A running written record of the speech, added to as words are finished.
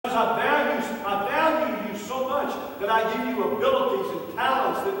I give you abilities and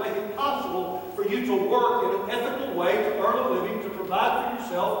talents that make it possible for you to work in an ethical way to earn a living, to provide for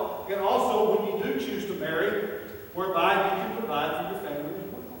yourself, and also when you do choose to marry, whereby you can provide for your family as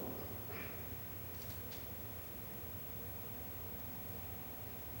well.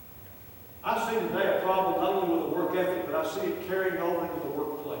 I see today a problem not only with the work ethic, but I see it carrying over into the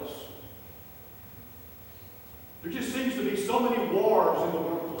workplace. There just seems to be so many wars in the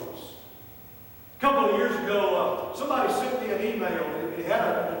workplace. A couple of years ago, somebody sent me an email. It had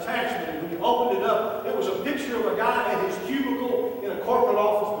an attachment, and when you opened it up, it was a picture of a guy at his cubicle in a corporate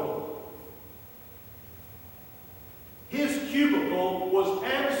office building. His cubicle was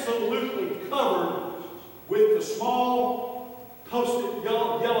absolutely covered with the small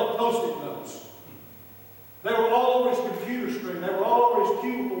yellow Post-it notes. They were all over his computer screen. They were all over his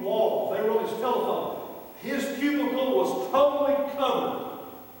cubicle walls. They were on his telephone. His cubicle was totally covered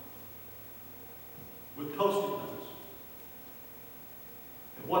with Post-it notes.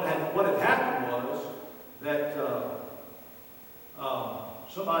 And what had happened was that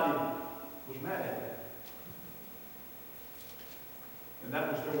somebody was mad at him. And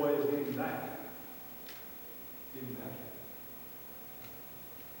that was their way of getting back. Getting back.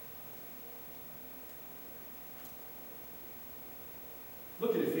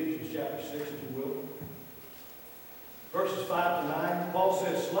 Look at Ephesians chapter 6, if you will. Verses 5 to 9. Paul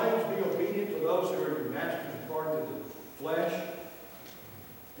says, slaves, be obedient to those who are your masters according to the flesh.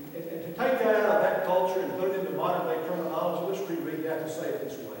 And to take that out of that culture and put it into modern day terminology, let's reread that and say it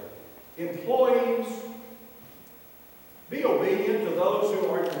this way. Employees, be obedient to those who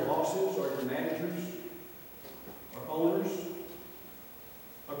are your bosses or your managers or owners,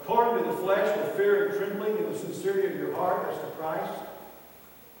 according to the flesh with fear and trembling in the sincerity of your heart as to Christ.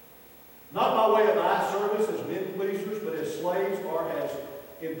 Not by way of eye service as men pleasers, but as slaves or as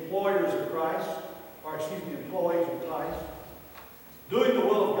employers of Christ, employees of Christ, doing the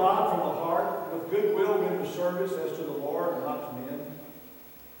will of God from the heart, with good will render service as to the Lord and not to men,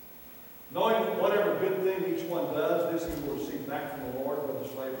 knowing that whatever good thing each one does, this he will receive back from the Lord, whether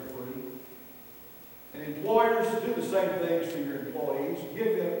slave or free. And employers, do the same things to your employees.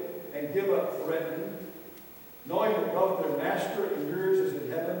 Give them and give up threatening, knowing that both their master and yours is in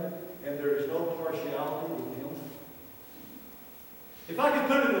heaven, and there is no partiality with him. If I could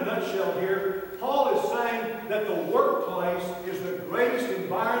put it in a nutshell here, Paul is saying that the workplace is the greatest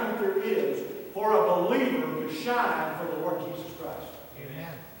environment there is for a believer to shine for the Lord Jesus Christ.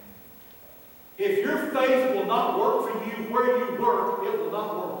 Amen. If your faith will not work for you where you work, it will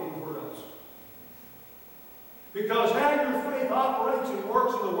not work anywhere else. Because how your faith operates and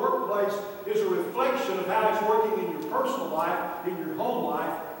works in the workplace is a reflection of how it's working in your personal life, in your home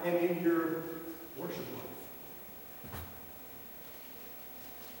life, and in your worship life.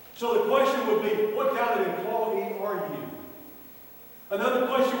 So the question would be, what kind of employee are you? Another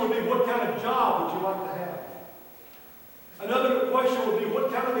question would be, what kind of job would you like to have? Another question would be,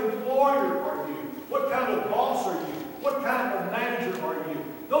 what kind of employer are you? What kind of boss are you? What kind of manager are you?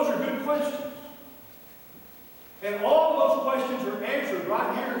 Those are good questions. And all of those questions are answered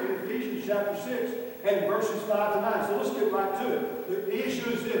right here in Ephesians chapter 6 and verses 5 to 9. So let's get right to it. The issue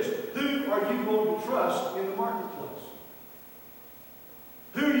is this. Who are you going to trust in the marketplace?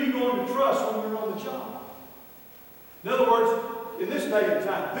 Who are you going to trust when you're on the job? In other words, in this day and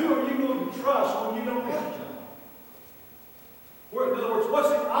time, who are you going to trust when you don't have a job? In other words, what's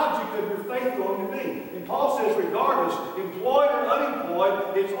the object of your faith going to be? And Paul says, regardless, employed or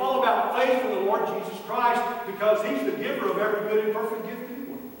unemployed, it's all about faith in the Lord Jesus Christ because He's the giver of every good and perfect gift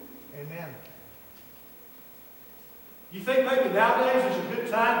anyway. Amen. You think maybe nowadays is a good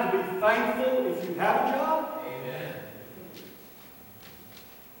time to be thankful if you have a job? Amen.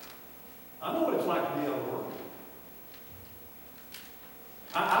 I know what it's like to be out of work.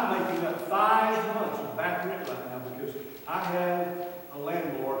 I'm making up 5 months of back rent right now because I had a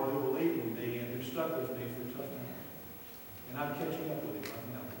landlord who believed in me and who stuck with me through tough times. And I'm catching up with him right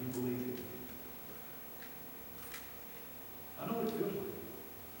now. He believed in me. I know what it feels like.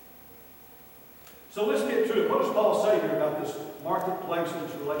 So let's get to it. What does Paul say here about this marketplace and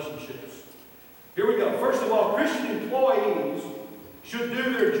its relationships? Here we go. First of all, Christian employees should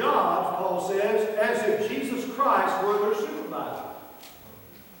do their jobs, Paul says, as if Jesus Christ were their supervisor.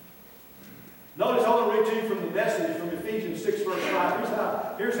 Notice, I want to read to you from the Message from Ephesians 6, verse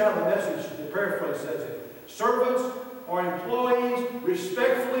 5. Here's how the Message, the paraphrase says it. Servants or employees,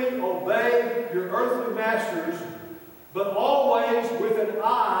 respectfully obey your earthly masters, but always with an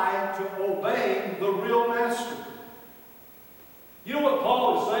eye to obeying the real master. You know what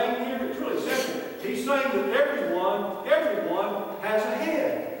Paul is saying here? It's really simple. He's saying that everyone has a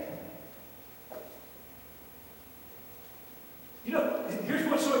head.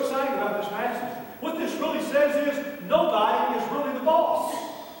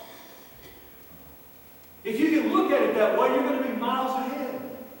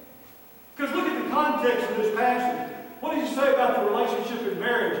 context of this passage, what does he say about the relationship in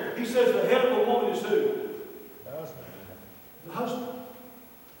marriage? He says the head of the woman is who? The husband. The husband.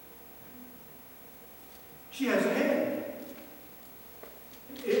 She has a head.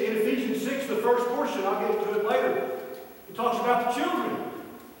 In Ephesians 6, the first portion, I'll get to it later, it talks about the children.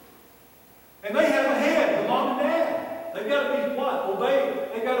 And they have a head, the mom and dad. They've got to be what? Obey.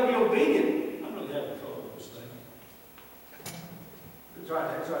 They've got to be obedient. I'm really having trouble with this thing. It's all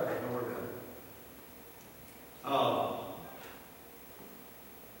right. It's all right. Don't worry about it.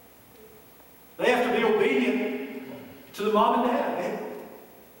 They have to be obedient to the mom and dad.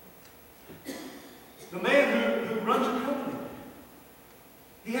 The man who runs a company,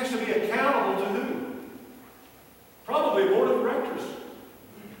 he has to be accountable to who? Probably a board of directors.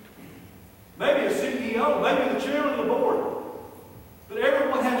 Maybe a CEO, maybe the chairman of the board. But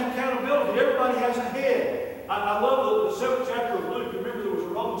everyone has accountability. Everybody has a head. I love the 7th chapter of Luke. Remember there was a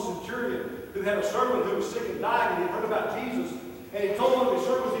Roman centurion who had a servant who was sick and died, and he heard about Jesus. And he told one of his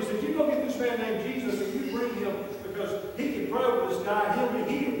servants, he said, you go get this man named Jesus and you bring him because he can pray over this guy and he'll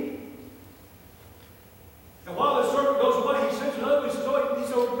be healed. And while the servant goes away, he sends another. He said,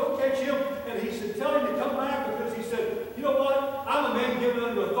 go catch him. And he said, tell him to come back because he said, you know what? I'm a man given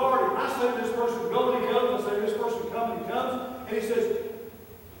under authority. I say to this person, go and he goes. I say to this person, come and he comes. And he says,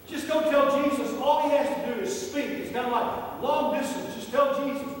 just go tell Jesus. All he has to do is speak. It's kind of like long distance. Just tell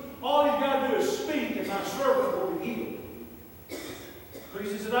Jesus. All he's got to do is speak and my servant will be healed. But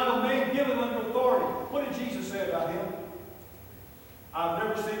he said, I'm a man given under authority. What did Jesus say about him? I've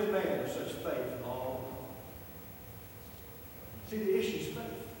never seen a man of such faith in all. See, the issue is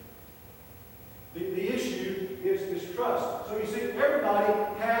faith. The issue is trust. So you see, everybody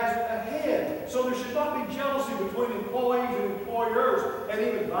has a head. So there should not be jealousy between employees and employers, and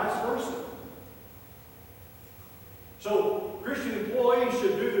even vice versa. So Christian employees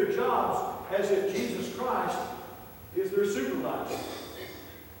should do their jobs as if Jesus Christ is their supervisor.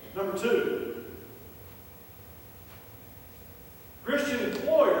 Number 2, Christian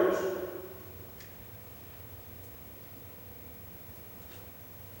employers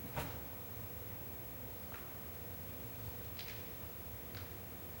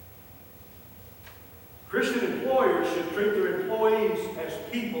should treat their employees as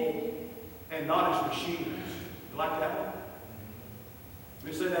people and not as machines. You like that one?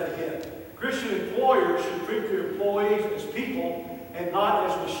 Let me say that again. Christian employers should treat their employees as people and not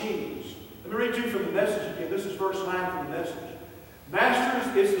as machines. Let me read to you from the Message again. This is verse 9 from the Message.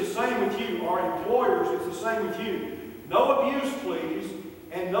 Masters, it's the same with you. Or employers, it's the same with you. No abuse, please,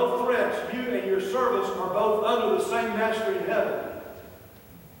 and no threats. You and your servants are both under the same master in heaven.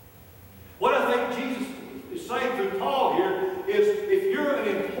 What I think Jesus is saying through Paul here is if you're an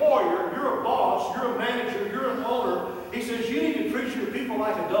employer, you're a boss, you're a manager, you're an owner, he says you need to treat your people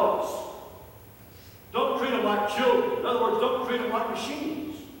like adults. Don't treat them like children. In other words, don't treat them like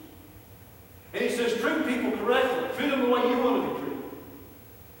machines. And he says treat people correctly. Treat them the way you want to be treated.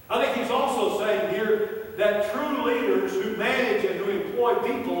 I think he's also saying here that true leaders who manage and who employ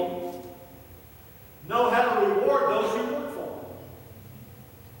people know how to reward those who work for them.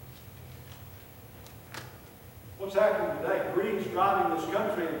 What's happening today? Greed's driving this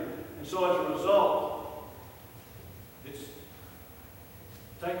country, and so as a result, it's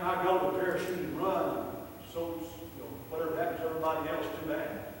take my golden parachute and run. So whatever happens to everybody else, too bad.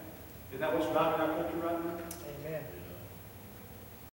 Isn't that what's driving our country right now? Amen.